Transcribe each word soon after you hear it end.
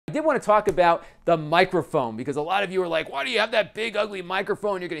I did want to talk about the microphone because a lot of you are like, why do you have that big ugly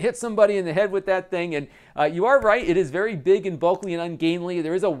microphone? You're going to hit somebody in the head with that thing. And you are right, it is very big and bulky and ungainly.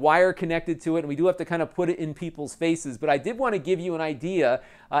 There is a wire connected to it, and we do have to kind of put it in people's faces. But I did want to give you an idea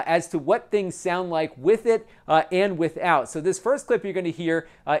as to what things sound like with it and without. So this first clip you're going to hear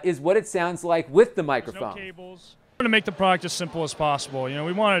is what it sounds like with the microphone. There's no cables. We're going to make the product as simple as possible. You know,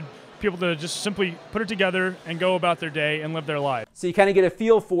 we wanted people to just simply put it together and go about their day and live their life. So you kind of get a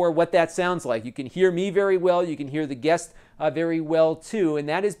feel for what that sounds like. You can hear me very well. You can hear the guest very well too, and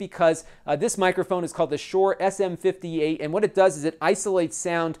that is because this microphone is called the Shure SM58, and what it does is it isolates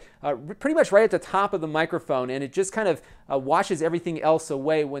sound pretty much right at the top of the microphone, and it just kind of washes everything else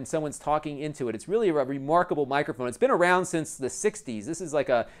away when someone's talking into it. It's really a remarkable microphone. It's been around since the 60s. This is like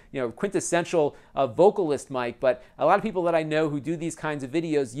a quintessential vocalist mic, but a lot of people that I know who do these kinds of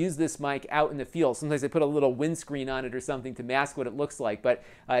videos use this mic out in the field. Sometimes they put a little windscreen on it or something to mask what it looks like, but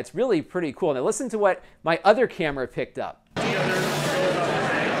it's really pretty cool. Now listen to what my other camera picked up.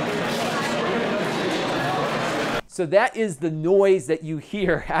 So that is the noise that you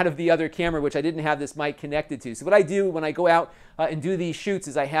hear out of the other camera, which I didn't have this mic connected to. So what I do when I go out and do these shoots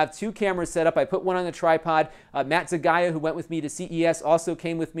is I have two cameras set up. I put one on the tripod. Matt Zagaya, who went with me to CES, also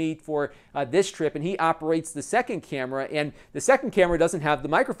came with me for this trip, and he operates the second camera. And the second camera doesn't have the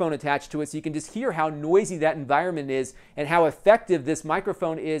microphone attached to it, so you can just hear how noisy that environment is and how effective this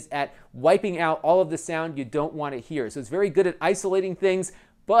microphone is at wiping out all of the sound you don't want to hear. So it's very good at isolating things,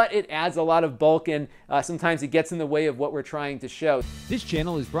 but it adds a lot of bulk, and sometimes it gets in the way of what we're trying to show. This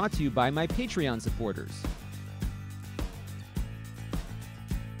channel is brought to you by my Patreon supporters.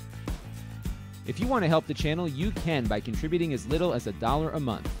 If you want to help the channel, you can by contributing as little as $1 a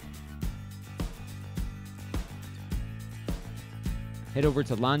month. Head over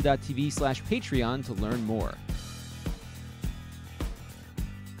to lon.tv/Patreon to learn more.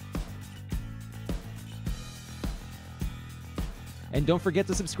 And don't forget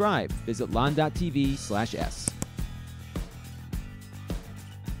to subscribe. Visit lon.tv/S.